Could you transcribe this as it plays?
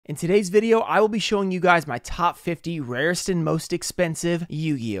In today's video, I will be showing you guys my top 50 rarest and most expensive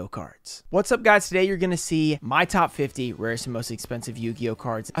Yu-Gi-Oh cards. What's up guys, today you're going to see my top 50 rarest and most expensive Yu-Gi-Oh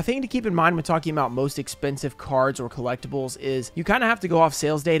cards. A thing to keep in mind when talking about most expensive cards or collectibles is you kind of have to go off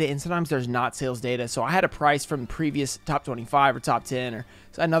sales data, and sometimes there's not sales data. So I had a price from the previous top 25 or top 10 or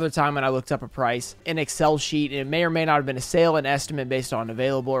another time when I looked up a price, an Excel sheet, and it may or may not have been a sale, an estimate based on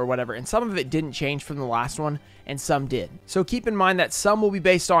available or whatever, and some of it didn't change from the last one and some did. So keep in mind that some will be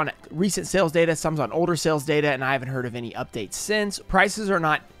based on recent sales data, some's on older sales data, and I haven't heard of any updates since. Prices are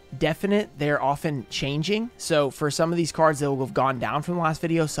not definite, they're often changing. So for some of these cards, they will have gone down from the last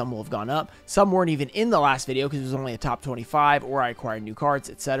video, some will have gone up, some weren't even in the last video because it was only a top 25 or I acquired new cards,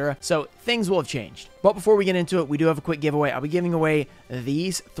 etc. So things will have changed. But before we get into it, we do have a quick giveaway. I'll be giving away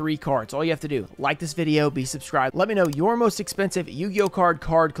these 3 cards. All you have to do, like this video, be subscribed, let me know your most expensive Yu-Gi-Oh card,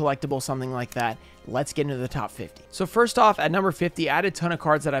 collectible, something like that. Let's get into the top 50. So first off, at number 50, I had a ton of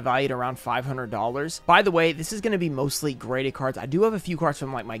cards that I valued around $500. By the way, this is going to be mostly graded cards. I do have a few cards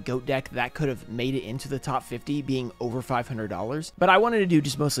from like my GOAT deck that could have made it into the top 50 being over $500. But I wanted to do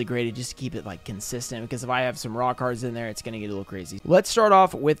just mostly graded just to keep it like consistent, because if I have some raw cards in there, it's going to get a little crazy. Let's start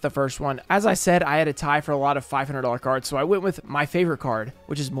off with the first one. As I said, I had a tie for a lot of $500 cards, so I went with my favorite card,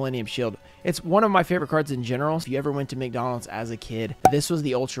 which is Millennium Shield. It's one of my favorite cards in general. If you ever went to McDonald's as a kid, this was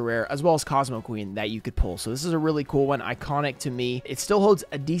the ultra rare, as well as Cosmo Queen, that you could pull. So this is a really cool one, iconic to me. It still holds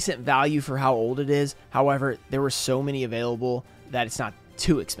a decent value for how old it is. However, there were so many available that it's not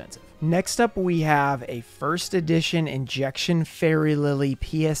too expensive. Next up, we have a first edition Injection Fairy Lily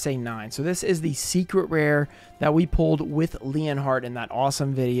PSA 9. So this is the secret rare that we pulled with Leonhardt in that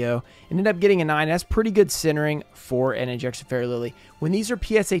awesome video. Ended up getting a 9. That's pretty good centering for an Injection Fairy Lily. When these are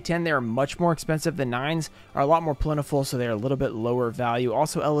PSA 10, they are much more expensive. The 9s are a lot more plentiful, so they're a little bit lower value.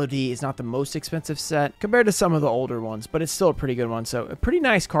 Also, LOD is not the most expensive set compared to some of the older ones, but it's still a pretty good one. So a pretty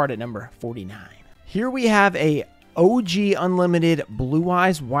nice card at number 49. Here we have a OG Unlimited Blue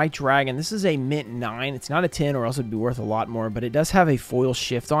Eyes White Dragon. This is a mint 9. It's not a 10 or else it'd be worth a lot more, but it does have a foil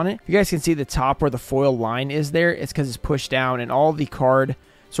shift on it. If you guys can see the top where the foil line is there, it's because it's pushed down and all the card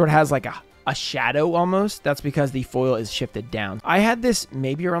sort of has like a shadow almost. That's because the foil is shifted down. I had this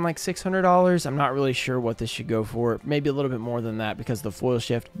maybe around like $600. I'm not really sure what this should go for. Maybe a little bit more than that because of the foil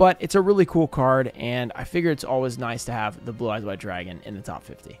shift, but it's a really cool card, and I figure it's always nice to have the Blue Eyes White Dragon in the top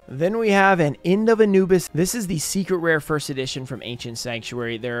 50. Then we have an End of Anubis. This is the secret rare first edition from Ancient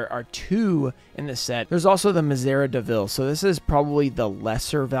Sanctuary. There are 2 in this set. There's also the Mizera Deville, so this is probably the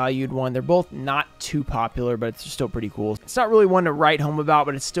lesser valued one. They're both not too popular, but it's still pretty cool. It's not really one to write home about,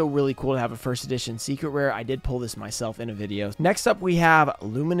 but it's still really cool to have a first edition secret rare. I did pull this myself in a video. Next up, we have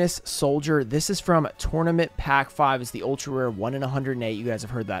Luminous Soldier. This is from Tournament Pack 5. It's the ultra rare 1 in 108. You guys have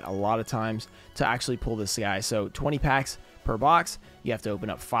heard that a lot of times to actually pull this guy. So 20 packs per box. You have to open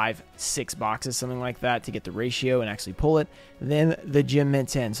up 5-6 boxes, something like that, to get the ratio and actually pull it. Then the Gem Mint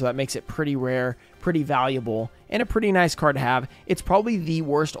 10. So that makes it pretty rare, pretty valuable, and a pretty nice card to have. It's probably the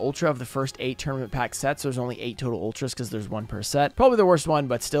worst ultra of the first 8 tournament pack sets. There's only 8 total ultras because there's 1 per set. Probably the worst one,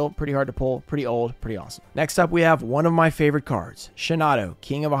 but still pretty hard to pull, pretty old, pretty awesome. Next up, we have one of my favorite cards, Shinato,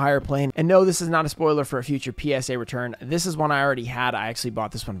 King of a Higher Plane. And no, this is not a spoiler for a future PSA return. This is one I already had. I actually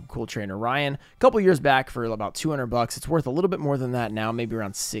bought this one from Cool Trainer Ryan a couple years back for about 200 bucks. It's worth a little bit more than that now, maybe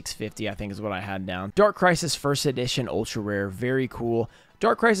around 650, I think is what I had down. Dark Crisis first edition ultra rare, very cool.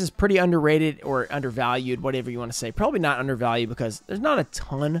 Dark Crisis is pretty underrated or undervalued, whatever you want to say. Probably not undervalued because there's not a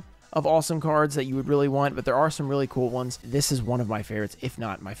ton of awesome cards that you would really want, but there are some really cool ones. This is one of my favorites, if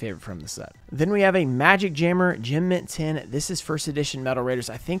not my favorite from the set. Then we have a Magic Jammer Gem Mint 10. This is first edition Metal Raiders.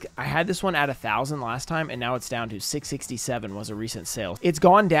 I think I had this one at 1,000 last time, and now it's down to 667 was a recent sale. It's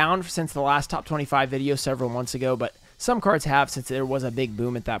gone down since the last top 25 video several months ago, but some cards have, since there was a big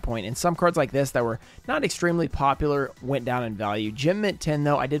boom at that point, and some cards like this that were not extremely popular went down in value. Gem Mint 10,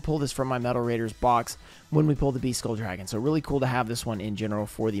 though, I did pull this from my Metal Raiders box when we pulled the Beast Skull Dragon, so really cool to have this one in general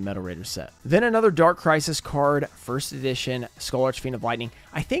for the Metal Raiders set. Then another Dark Crisis card, first edition, Skull Archfiend of Lightning.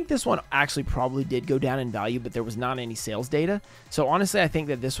 I think this one actually probably did go down in value, but there was not any sales data, so honestly I think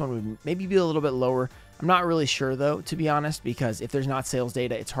that this one would maybe be a little bit lower. I'm not really sure though, to be honest, because if there's not sales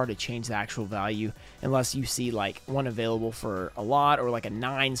data, it's hard to change the actual value unless you see like one available for a lot or like a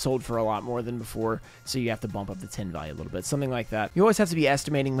 9 sold for a lot more than before, so you have to bump up the 10 value a little bit, something like that. You always have to be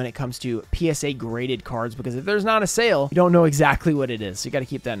estimating when it comes to PSA graded cards, because if there's not a sale, you don't know exactly what it is, so you got to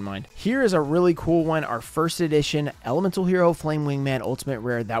keep that in mind. Here is a really cool one, our first edition Elemental Hero Flame Wingman Ultimate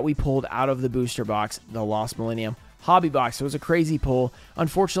Rare that we pulled out of the booster box, the Lost Millennium hobby box. So it was a crazy pull.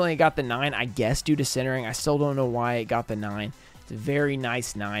 Unfortunately, it got the 9, I guess, due to centering. I still don't know why it got the 9. It's a very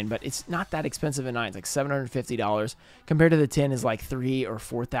nice 9, but it's not that expensive a 9. It's like $750 compared to the 10 is like 3 or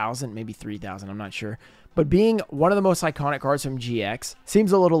 4,000, maybe 3,000. I'm not sure. But being one of the most iconic cards from GX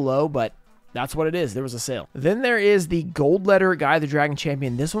seems a little low, but that's what it is. There was a sale. Then there is the gold letter Guy the Dragon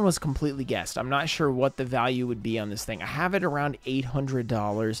Champion. This one was completely guessed. I'm not sure what the value would be on this thing. I have it around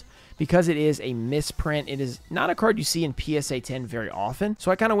 $800 because it is a misprint. It is not a card you see in PSA 10 very often. So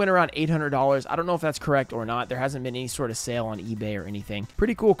I kind of went around $800. I don't know if that's correct or not. There hasn't been any sort of sale on eBay or anything.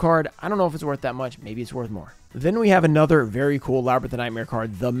 Pretty cool card. I don't know if it's worth that much. Maybe it's worth more. Then we have another very cool Labyrinth of Nightmare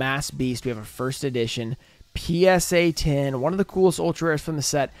card, the Mass Beast. We have a first edition PSA 10, one of the coolest ultra rares from the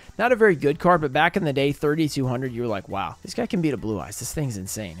set. Not a very good card, but back in the day, 3,200, you were like, wow, this guy can beat a Blue Eyes. This thing's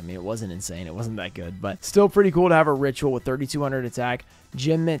insane. I mean, it wasn't insane. It wasn't that good, but still pretty cool to have a ritual with 3,200 attack.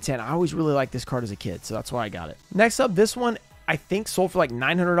 Gem Mint 10. I always really liked this card as a kid, so that's why I got it. Next up, this one I think sold for like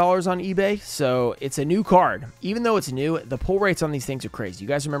 $900 on eBay, so it's a new card. Even though it's new, the pull rates on these things are crazy. You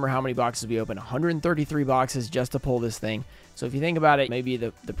guys remember how many boxes we opened? 133 boxes just to pull this thing. So if you think about it, maybe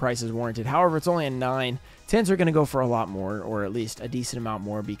the price is warranted. However, it's only a 9. 10s are going to go for a lot more, or at least a decent amount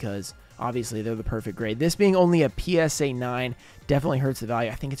more, because obviously they're the perfect grade. This being only a PSA 9 definitely hurts the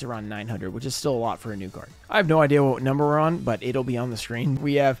value. I think it's around 900, which is still a lot for a new card. I have no idea what number we're on, but it'll be on the screen.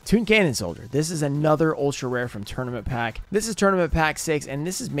 We have Toon Cannon Soldier. This is another ultra rare from Tournament Pack. This is Tournament Pack 6, and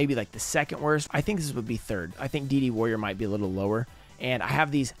this is maybe like the second worst. I think this would be third. I think DD Warrior might be a little lower. And I have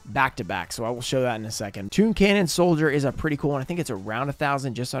these back to back, so I will show that in a second. Toon Cannon Soldier is a pretty cool one. I think it's around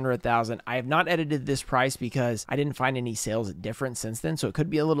 1,000, just under 1,000. I have not edited this price because I didn't find any sales different since then, so it could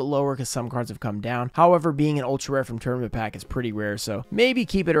be a little lower because some cards have come down. However, being an ultra rare from Tournament Pack is pretty rare, so maybe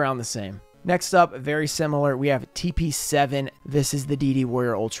keep it around the same. Next up, very similar, we have TP7. This is the DD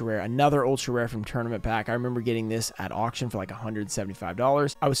Warrior Ultra Rare, another Ultra Rare from Tournament Pack. I remember getting this at auction for like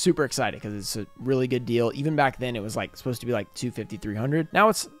 $175. I was super excited because it's a really good deal. Even back then, it was like supposed to be like $250, $300. Now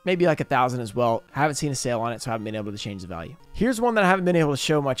it's maybe like 1,000 as well. I haven't seen a sale on it, so I haven't been able to change the value. Here's one that I haven't been able to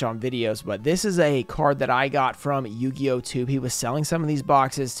show much on videos, but this is a card that I got from Yugioh Tube. He was selling some of these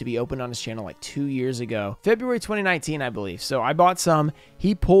boxes to be opened on his channel like 2 years ago. February 2019, I believe. So I bought some.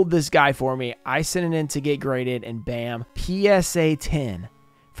 He pulled this guy for me. I sent it in to get graded, and bam, PSA 10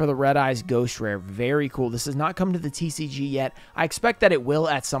 for the Red Eyes Ghost Rare. Very cool. This has not come to the TCG yet. I expect that it will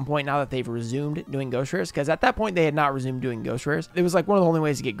at some point now that they've resumed doing Ghost Rares, because at that point they had not resumed doing Ghost Rares. It was like one of the only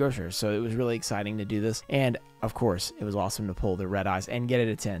ways to get Ghost Rares, so it was really exciting to do this. And of course, it was awesome to pull the Red Eyes and get it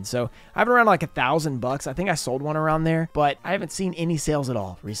at 10. So I have it around like $1,000. I think I sold one around there, but I haven't seen any sales at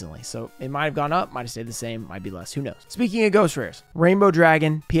all recently. So it might have gone up, might have stayed the same, might be less. Who knows? Speaking of Ghost Rares, Rainbow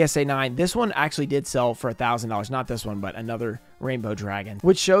Dragon, PSA 9. This one actually did sell for $1,000. Not this one, but another Rainbow Dragon,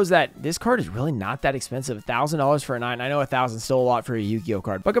 which shows that this card is really not that expensive. $1,000 for a 9. I know 1,000 is still a lot for a Yu-Gi-Oh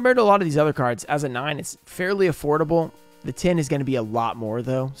card, but compared to a lot of these other cards, as a 9, it's fairly affordable. The 10 is going to be a lot more,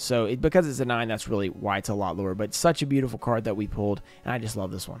 though, so because it's a 9, that's really why it's a lot lower, but such a beautiful card that we pulled, and I just love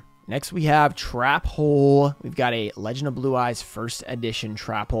this one. Next, we have Trap Hole. We've got a Legend of Blue Eyes first edition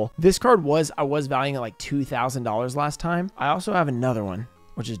Trap Hole. This card I was valuing at like $2,000 last time. I also have another one,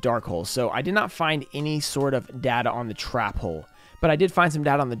 which is Dark Hole, so I did not find any sort of data on the Trap Hole, but I did find some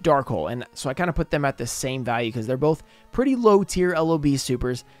data on the Dark Hole, and so I kind of put them at the same value because they're both pretty low tier LOB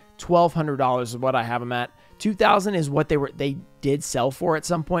supers. $1,200 is what I have them at. $2,000 is what they did sell for at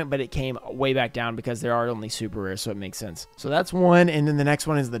some point, but it came way back down because they are only super rare, so it makes sense. So that's one, and then the next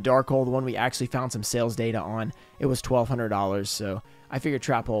one is the Dark Hole, the one we actually found some sales data on. It was $1,200, so I figured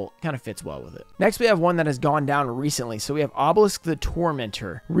Trap Hole kind of fits well with it. Next, we have one that has gone down recently. So we have Obelisk the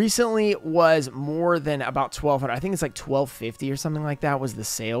Tormentor. Recently was more than about $1,200. I think it's like $1,250 or something like that was the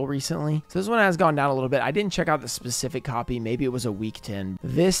sale recently. So this one has gone down a little bit. I didn't check out the specific copy. Maybe it was a week 10.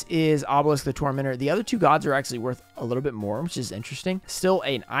 This is Obelisk the Tormentor. The other two gods are actually worth a little bit more, which is interesting. Still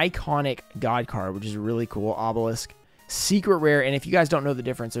an iconic god card, which is really cool. Obelisk. Secret rare, and if you guys don't know the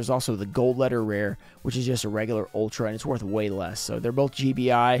difference, there's also the gold letter rare, which is just a regular ultra, and it's worth way less. So they're both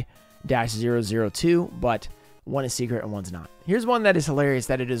GBI-002, but one is secret and one's not. Here's one that is hilarious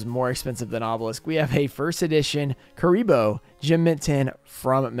that it is more expensive than Obelisk. We have a first edition Karibo Gem Mint 10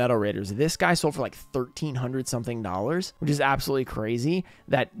 from Metal Raiders. This guy sold for like $1,300 something, which is absolutely crazy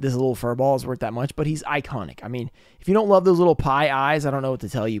that this little furball is worth that much, but he's iconic. I mean, if you don't love those little pie eyes, I don't know what to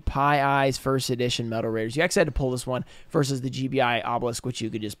tell you. Pie eyes, first edition Metal Raiders. You actually had to pull this one versus the GBI Obelisk, which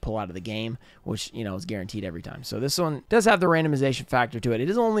you could just pull out of the game, which, you know, is guaranteed every time. So this one does have the randomization factor to it. It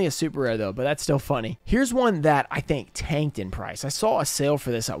is only a super rare though, but that's still funny. Here's one that I think tanked in insane price. I saw a sale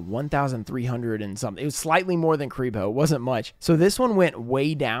for this at 1,300 and something. It was slightly more than Creepo. It wasn't much. So this one went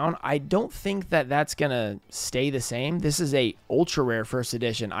way down. I don't think that that's going to stay the same. This is a ultra rare first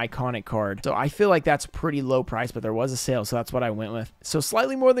edition iconic card. So I feel like that's pretty low price, but there was a sale. So that's what I went with. So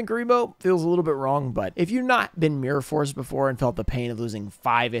slightly more than Creepo feels a little bit wrong, but if you've not been Mirror Force before and felt the pain of losing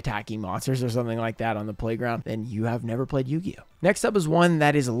 5 attacking monsters or something like that on the playground, then you have never played Yu-Gi-Oh! Next up is one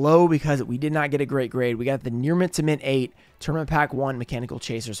that is low because we did not get a great grade. We got the Near Mint to Mint 8 Tournament Pack 1 Mechanical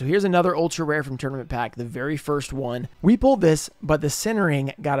Chaser. So here's another ultra rare from Tournament Pack, the very first one. We pulled this, but the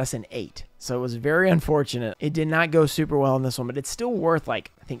centering got us an 8. So it was very unfortunate. It did not go super well in this one, but it's still worth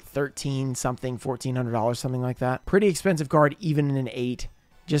like, I think 13 something, $1,400, something like that. Pretty expensive card, even in an 8.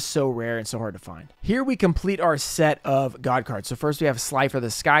 Just so rare and so hard to find. Here we complete our set of God cards. So first we have Slifer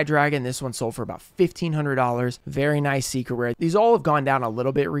the Sky Dragon. This one sold for about $1,500. Very nice secret rare. These all have gone down a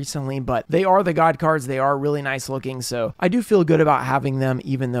little bit recently, but they are the God cards. They are really nice looking. So I do feel good about having them,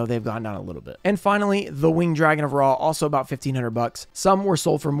 even though they've gone down a little bit. And finally, the Winged Dragon of Ra, also about $1,500. Some were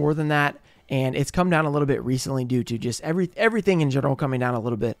sold for more than that. And it's come down a little bit recently due to just everything in general coming down a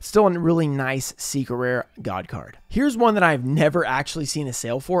little bit. Still a really nice secret rare God card. Here's one that I've never actually seen a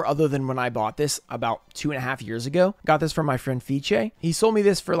sale for other than when I bought this about 2.5 years ago. Got this from my friend Fiche. He sold me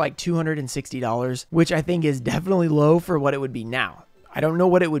this for like $260, which I think is definitely low for what it would be now. I don't know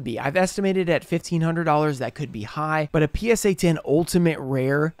what it would be. I've estimated at $1,500. That could be high, but a PSA 10 Ultimate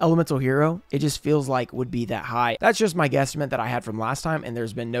Rare Elemental Hero, it just feels like would be that high. That's just my guesstimate that I had from last time, and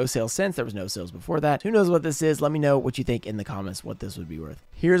there's been no sales since. There was no sales before that. Who knows what this is? Let me know what you think in the comments, what this would be worth.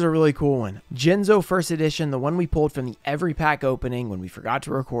 Here's a really cool one. Genzo First Edition, the one we pulled from the Every Pack opening when we forgot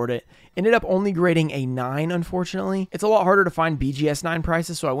to record it. Ended up only grading a 9, unfortunately. It's a lot harder to find BGS 9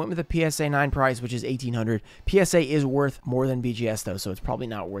 prices, so I went with a PSA 9 price, which is $1,800. PSA is worth more than BGS though, so it's probably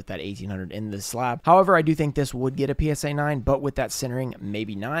not worth that $1,800 in this slab. However, I do think this would get a PSA 9, but with that centering,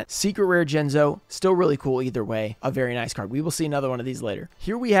 maybe not. Secret Rare Genzo, still really cool either way. A very nice card. We will see another one of these later.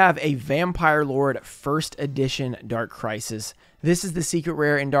 Here we have a Vampire Lord First Edition Dark Crisis. This is the secret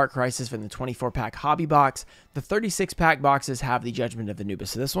rare in Dark Crisis from the 24-pack hobby box. The 36-pack boxes have the Judgment of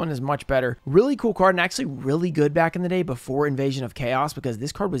Anubis, so this one is much better. Really cool card, and actually really good back in the day before Invasion of Chaos, because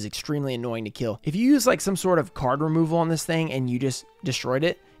this card was extremely annoying to kill. If you use like some sort of card removal on this thing and you just destroyed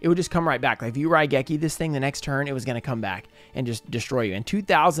it, it would just come right back. Like if you Raigeki this thing the next turn, it was going to come back and just destroy you. And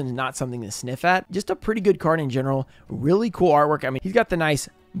 2,000 is not something to sniff at. Just a pretty good card in general. Really cool artwork. I mean, he's got the nice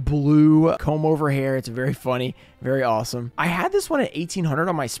blue comb over hair. It's very funny, very awesome. I had this one at 1,800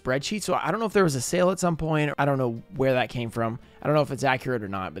 on my spreadsheet, so I don't know if there was a sale at some point. I don't know where that came from. I don't know if it's accurate or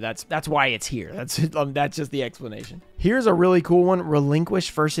not, but that's why it's here. That's just the explanation. Here's a really cool one,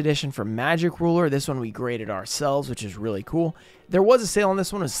 Relinquish First Edition from Magic Ruler. This one we graded ourselves, which is really cool. There was a sale on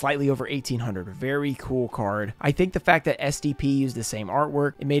this one. It was slightly over 1,800. Very cool card. I think the fact that SDP used the same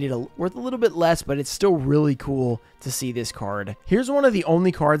artwork, it made it worth a little bit less, but it's still really cool to see this card. Here's one of the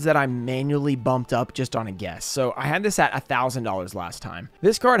only cards that I manually bumped up just on a guess. So I had this at $1,000 last time.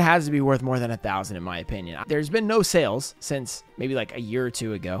 This card has to be worth more than $1,000 in my opinion. There's been no sales since maybe like a year or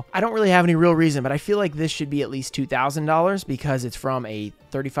two ago. I don't really have any real reason, but I feel like this should be at least $2,000 because it's from a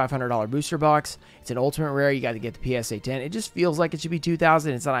 $3,500 booster box. It's an ultimate rare. You got to get the PSA 10. It just feels like it should be $2,000.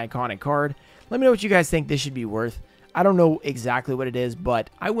 It's an iconic card. Let me know what you guys think this should be worth. I don't know exactly what it is, but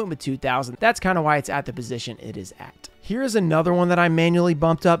I went with $2,000. That's kind of why it's at the position it is at. Here's another one that I manually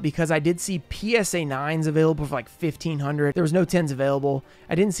bumped up because I did see PSA 9s available for like $1,500. There was no 10s available.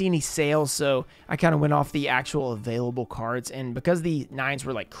 I didn't see any sales, so I kind of went off the actual available cards. And because the 9s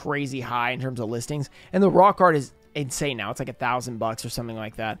were like crazy high in terms of listings, and the raw card is insane now. It's like $1,000 or something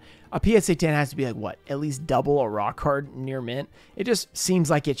like that. A PSA 10 has to be like, what, at least double a raw card near mint? It just seems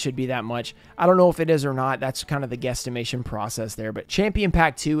like it should be that much. I don't know if it is or not. That's kind of the guesstimation process there. But Champion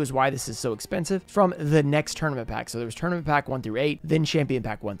Pack 2 is why this is so expensive from the next tournament pack. So there was Tournament Pack 1 through 8, then Champion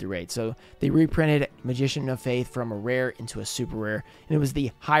Pack 1 through 8. So they reprinted Magician of Faith from a rare into a super rare. And it was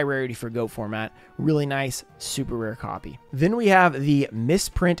the high rarity for GOAT format. Really nice super rare copy. Then we have the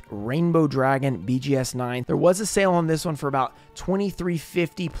misprint Rainbow Dragon BGS 9. There was a sale on this one for about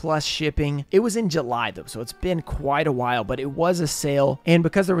 $23.50 plus shipping. It was in July though, so it's been quite a while, but it was a sale. And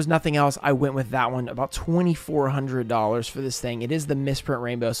because there was nothing else, I went with that one, about $2,400 for this thing. It is the misprint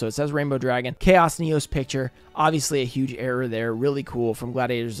Rainbow, so it says Rainbow Dragon. Chaos Neos picture, obviously a huge error there. Really cool from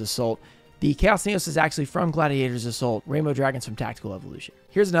Gladiator's Assault. The Chaos Neos is actually from Gladiator's Assault. Rainbow Dragon's from Tactical Evolution.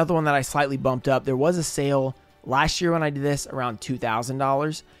 Here's another one that I slightly bumped up. There was a sale last year when I did this around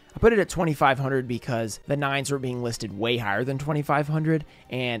 $2,000. I put it at 2,500 because the 9s were being listed way higher than 2,500,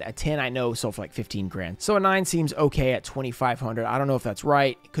 and a 10 I know sold for like 15 grand. So a 9 seems okay at 2,500. I don't know if that's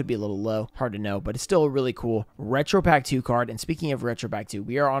right. It could be a little low. Hard to know, but it's still a really cool Retro Pack 2 card. And speaking of Retro Pack 2,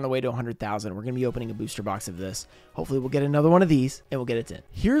 we are on the way to 100,000. We're going to be opening a booster box of this. Hopefully we'll get another one of these, and we'll get a 10.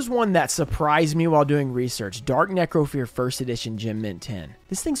 Here's one that surprised me while doing research. Dark Necrofear First Edition Gem Mint 10.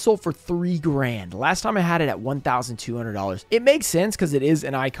 This thing sold for 3 grand. Last time I had it at $1,200. It makes sense because it is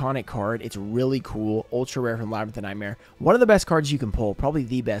an iconic card. It's really cool. Ultra rare from Labyrinth of Nightmare. One of the best cards you can pull. Probably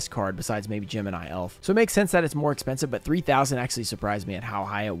the best card besides maybe Gemini Elf. So it makes sense that it's more expensive, but 3,000 actually surprised me at how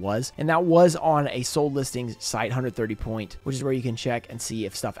high it was. And that was on a sold listings site, 130 point, which is where you can check and see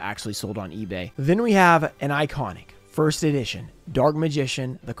if stuff actually sold on eBay. Then we have an iconic First Edition Dark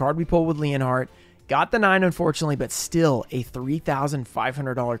Magician, the card we pulled with Leonhardt. Got the 9, unfortunately, but still a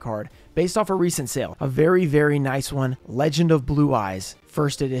 $3,500 card based off a recent sale. A very, very nice one. Legend of Blue Eyes,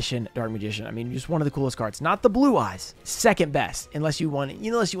 First Edition Dark Magician. I mean, just one of the coolest cards. Not the Blue Eyes, second best, unless you want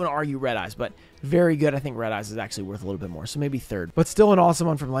to argue Red Eyes, but very good. I think Red Eyes is actually worth a little bit more, so maybe third. But still an awesome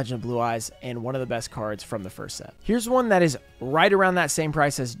one from Legend of Blue Eyes, and one of the best cards from the first set. Here's one that is right around that same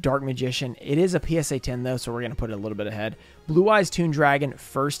price as Dark Magician. It is a PSA 10 though, so we're going to put it a little bit ahead. Blue Eyes Toon Dragon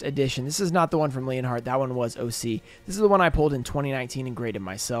First Edition. This is not the one from Leonhardt. That one was OC. This is the one I pulled in 2019 and graded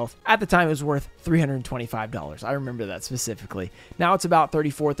myself. At the time, it was worth $325. I remember that specifically. Now it's about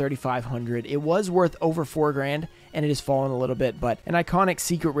 $3,500. It was worth over 4 grand, and it has fallen a little bit, but an iconic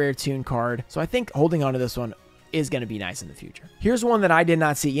secret rare toon card. So I think holding on to this one is going to be nice in the future. Here's one that I did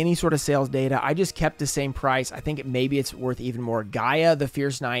not see any sort of sales data. I just kept the same price. I think maybe it's worth even more. Gaia the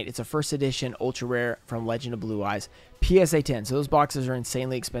Fierce Knight. It's a first edition ultra rare from Legend of Blue Eyes. PSA 10. So those boxes are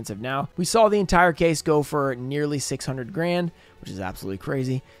insanely expensive now. We saw the entire case go for nearly 600 grand, which is absolutely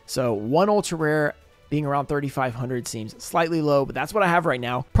crazy. So one ultra rare being around 3,500 seems slightly low, but that's what I have right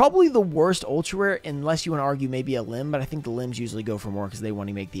now. Probably the worst ultra rare, unless you want to argue maybe a limb, but I think the limbs usually go for more because they want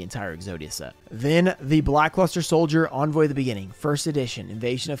to make the entire Exodia set. Then the Blackluster Soldier Envoy of the Beginning, First Edition,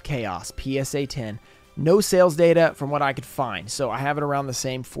 Invasion of Chaos, PSA 10. No sales data from what I could find, so I have it around the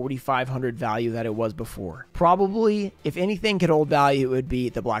same 4,500 value that it was before. Probably, if anything could hold value, it would be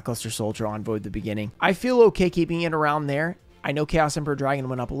the Blackluster Soldier Envoy of the Beginning. I feel okay keeping it around there. I know Chaos Emperor Dragon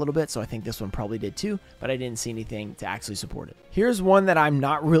went up a little bit, so I think this one probably did too, but I didn't see anything to actually support it. Here's one that I'm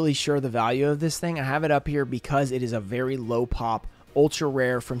not really sure the value of this thing. I have it up here because it is a very low pop, ultra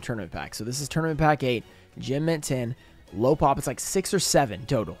rare from Tournament Pack. So this is Tournament Pack 8, Gem Mint 10, low pop. It's like 6 or 7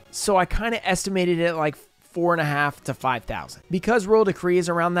 total. So I kind of estimated it like 4.5 to 5,000. Because Royal Decree is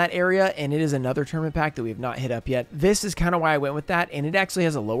around that area, and it is another tournament pack that we have not hit up yet, this is kind of why I went with that, and it actually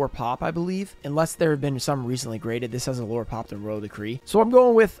has a lower pop, I believe. Unless there have been some recently graded, this has a lower pop than Royal Decree. So I'm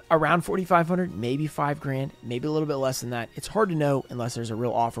going with around 4,500, maybe 5 grand, maybe a little bit less than that. It's hard to know unless there's a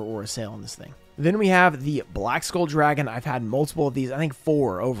real offer or a sale on this thing. Then we have the Black Skull Dragon. I've had multiple of these, I think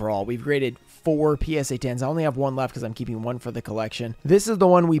 4 overall. We've graded 4 PSA 10s. I only have 1 left because I'm keeping 1 for the collection. This is the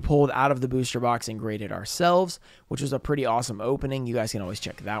one we pulled out of the booster box and graded ourselves, which was a pretty awesome opening. You guys can always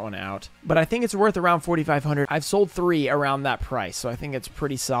check that one out. But I think it's worth around 4,500. I've sold 3 around that price, so I think it's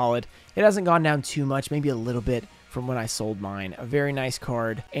pretty solid. It hasn't gone down too much, maybe a little bit from when I sold mine. A very nice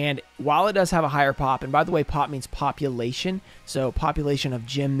card. And while it does have a higher pop, and by the way, pop means population, so population of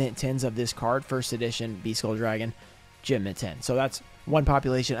Gem Mint 10s of this card, first edition, Beast Skull Dragon, Gem Mint 10. So that's one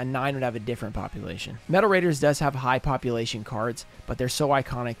population. A 9 would have a different population. Metal Raiders does have high population cards, but they're so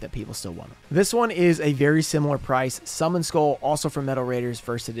iconic that people still want them. This one is a very similar price. Summon Skull, also from Metal Raiders,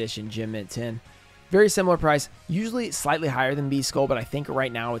 first edition, Gem Mint 10. Very similar price, usually slightly higher than Beast Skull, but I think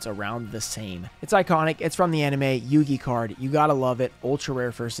right now it's around the same. It's iconic. It's from the anime, Yugi card. You gotta love it. Ultra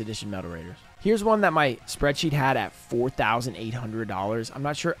rare first edition Metal Raiders. Here's one that my spreadsheet had at $4,800. I'm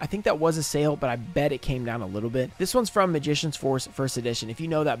not sure. I think that was a sale, but I bet it came down a little bit. This one's from Magician's Force First Edition. If you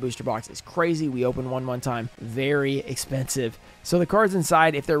know, that booster box is crazy. We opened one time. Very expensive. So the cards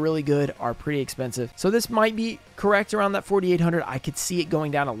inside, if they're really good, are pretty expensive. So this might be correct around that $4,800. I could see it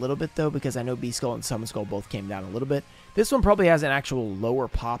going down a little bit though, because I know Beast Skull and Summon Skull both came down a little bit. This one probably has an actual lower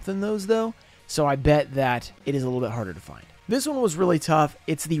pop than those though. So I bet that it is a little bit harder to find. This one was really tough.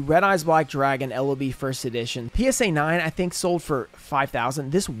 It's the Red Eyes Black Dragon LOB First Edition. PSA 9, I think, sold for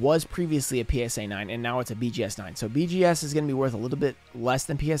 $5,000. This was previously a PSA 9, and now it's a BGS 9. So BGS is going to be worth a little bit less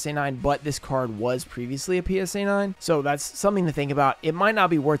than PSA 9, but this card was previously a PSA 9. So that's something to think about. It might not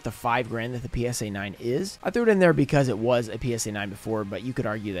be worth the 5 grand that the PSA 9 is. I threw it in there because it was a PSA 9 before, but you could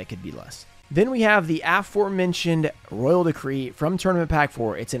argue that could be less. Then we have the aforementioned Royal Decree from Tournament Pack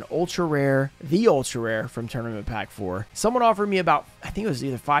 4. It's an ultra rare, the ultra rare from Tournament Pack 4. Someone offered me about, I think it was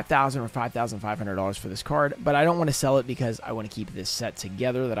either $5,000 or $5,500 for this card, but I don't want to sell it because I want to keep this set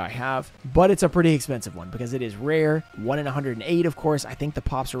together that I have. But it's a pretty expensive one because it is rare, 1 in 108, of course. I think the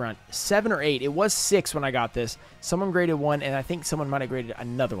pop's around 7 or 8. It was 6 when I got this. Someone graded 1, and I think someone might have graded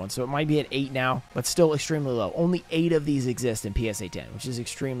another one, so it might be at 8 now, but still extremely low. Only 8 of these exist in PSA 10, which is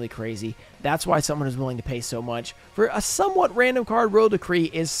extremely crazy. That's why someone is willing to pay so much for a somewhat random card. Royal Decree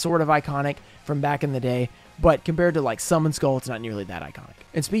is sort of iconic from back in the day, but compared to like Summon Skull, it's not nearly that iconic.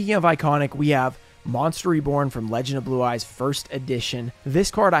 And speaking of iconic, we have Monster Reborn from Legend of Blue Eyes First Edition.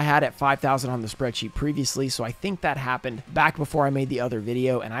 This card I had at 5,000 on the spreadsheet previously, so I think that happened back before I made the other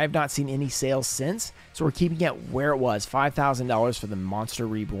video, and I have not seen any sales since, so we're keeping it where it was, $5,000 for the Monster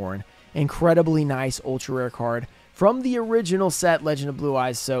Reborn. Incredibly nice ultra rare card from the original set, Legend of Blue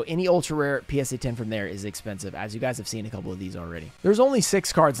Eyes, so any ultra rare PSA 10 from there is expensive, as you guys have seen a couple of these already. There's only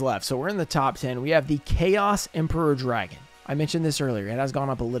 6 cards left, so we're in the top 10. We have the Chaos Emperor Dragon. I mentioned this earlier. It has gone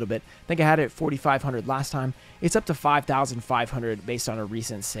up a little bit. I think I had it at 4,500 last time. It's up to 5,500 based on a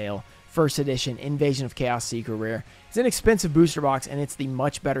recent sale. First edition, Invasion of Chaos Secret Rare. It's an expensive booster box, and it's the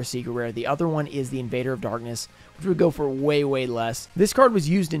much better Secret Rare. The other one is the Invader of Darkness, which would go for way, way less. This card was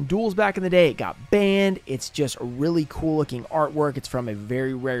used in duels back in the day. It got banned. It's just a really cool looking artwork. It's from a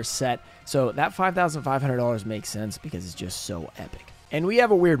very rare set. So that $5,500 makes sense because it's just so epic. And we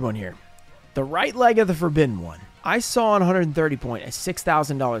have a weird one here. The right leg of the Forbidden One. I saw on 130 point a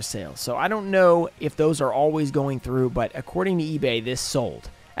 $6,000 sale. So I don't know if those are always going through, but according to eBay, this sold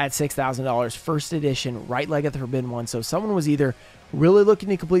at $6,000, first edition, right leg of the Forbidden One. So someone was either really looking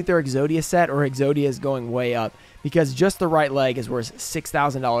to complete their Exodia set, or Exodia is going way up, because just the right leg is worth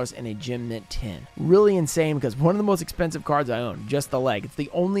 $6,000 in a Gem Mint 10. Really insane, because one of the most expensive cards I own, just the leg. It's the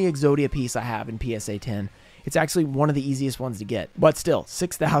only Exodia piece I have in PSA 10. It's actually one of the easiest ones to get, but still,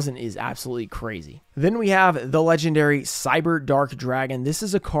 $6,000 is absolutely crazy. Then we have the legendary Cyber Dark Dragon. This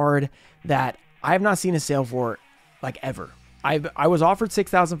is a card that I have not seen a sale for, like, ever. I was offered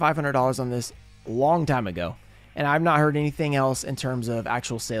 $6,500 on this a long time ago, and I've not heard anything else in terms of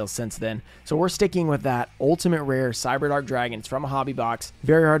actual sales since then. So we're sticking with that ultimate rare Cyber Dark Dragon. It's from a hobby box.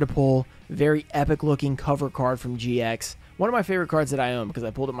 Very hard to pull. Very epic looking cover card from GX. One of my favorite cards that I own because I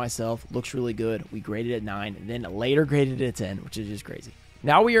pulled it myself. Looks really good. We graded it at 9, and then later graded it at 10, which is just crazy.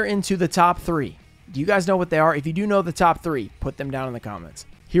 Now we are into the top 3. Do you guys know what they are? If you do know the top 3, put them down in the comments.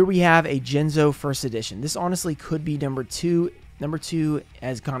 Here we have a Genzo First Edition. This honestly could be number 2. Number 2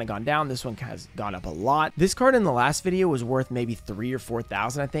 has kind of gone down. This one has gone up a lot. This card in the last video was worth maybe 3,000 or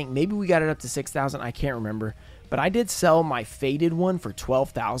 4,000, I think. Maybe we got it up to 6,000. I can't remember. But I did sell my faded one for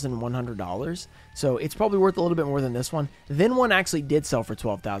 $12,100. So it's probably worth a little bit more than this one. Then one actually did sell for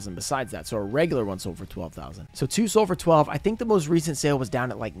 $12,000 besides that. So a regular one sold for $12,000. So 2 sold for 12. I think the most recent sale was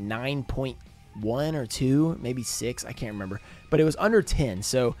down at like 9.1 or 2, maybe 6. I can't remember. But it was under 10.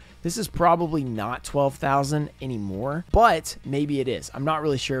 So this is probably not 12,000 anymore, but maybe it is. I'm not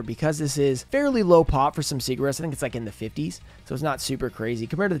really sure because this is fairly low pop for some Secret Rares. I think it's like in the 50s. So it's not super crazy.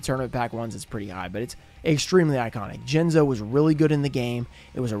 Compared to the Tournament Pack ones, it's pretty high, but it's extremely iconic. Genzo was really good in the game.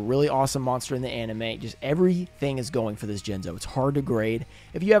 It was a really awesome monster in the anime. Just everything is going for this Genzo. It's hard to grade.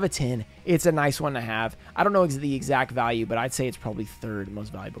 If you have a 10, it's a nice one to have. I don't know the exact value, but I'd say it's probably 3rd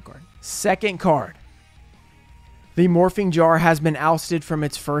most valuable card. Second card. The Morphing Jar has been ousted from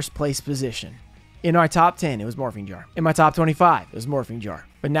its first place position. In my top 10, it was Morphing Jar. In my top 25, it was Morphing Jar.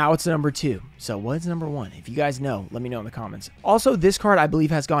 But now it's number 2. So what's number 1? If you guys know, let me know in the comments. Also, this card I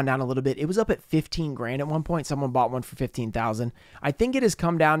believe has gone down a little bit. It was up at 15 grand at one point. Someone bought one for 15,000. I think it has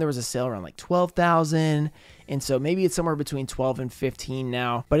come down. There was a sale around like 12,000. And so maybe it's somewhere between 12 and 15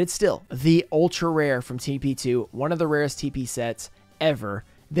 now. But it's still the ultra rare from TP2. One of the rarest TP sets ever.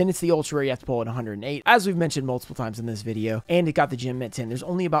 Then it's the ultra rare you have to pull at 108, as we've mentioned multiple times in this video. And it got the Gem Mint 10. There's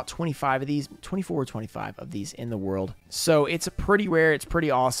only about 25 of these, 24 or 25 of these in the world. So it's pretty rare. It's pretty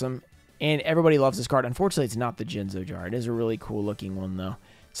awesome. And everybody loves this card. Unfortunately, it's not the Genzo Jar. It is a really cool looking one, though.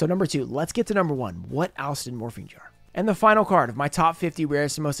 So number 2, let's get to number 1. What ousted Morphing Jar? And the final card of my top 50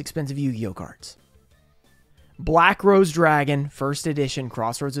 rarest and most expensive Yu-Gi-Oh cards. Black Rose Dragon, first edition,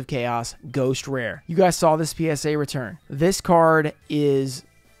 Crossroads of Chaos, Ghost Rare. You guys saw this PSA return. This card is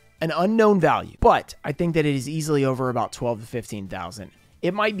an unknown value, but I think that it is easily over about 12 to 15,000.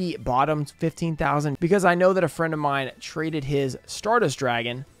 It might be bottomed 15,000 because I know that a friend of mine traded his Stardust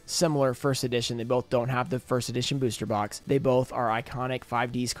Dragon similar first edition. They both don't have the first edition booster box. They both are iconic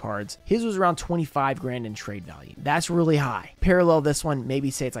 5Ds cards. His was around 25 grand in trade value. That's really high. Parallel this one,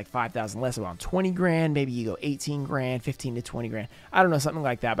 maybe say it's like 5,000 less, around 20 grand. Maybe you go 18 grand, 15 to 20 grand. I don't know, something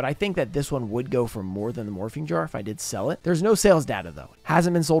like that. But I think that this one would go for more than the morphing jar if I did sell it. There's no sales data though.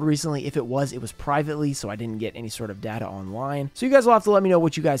 Hasn't been sold recently. If it was privately, so I didn't get any sort of data online. So you guys will have to let me know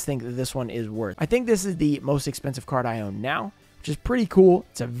what you guys think that this one is worth. I think this is the most expensive card I own now, which is pretty cool.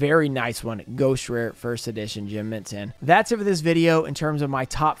 It's a very nice one. Ghost Rare First Edition Gem Mint 10. That's it for this video in terms of my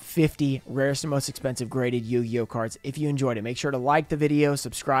top 50 rarest and most expensive graded Yu-Gi-Oh cards. If you enjoyed it, make sure to like the video,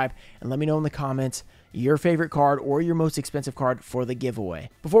 subscribe, and let me know in the comments your favorite card or your most expensive card for the giveaway.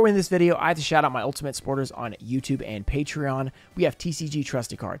 Before we end this video, I have to shout out my ultimate supporters on YouTube and Patreon. We have TCG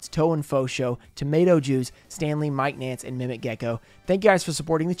Trusted Cards, Toe and Faux Show, Tomato Juice, Stanley, Mike Nance, and Mimic Gecko. Thank you guys for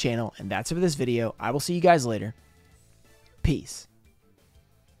supporting the channel, and that's it for this video. I will see you guys later. Peace.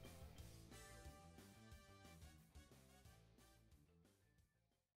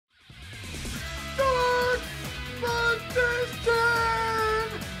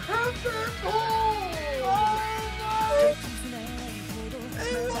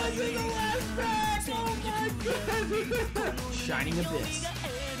 Shining Abyss.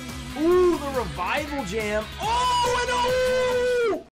 Ooh, the Revival Jam. Oh, and oh!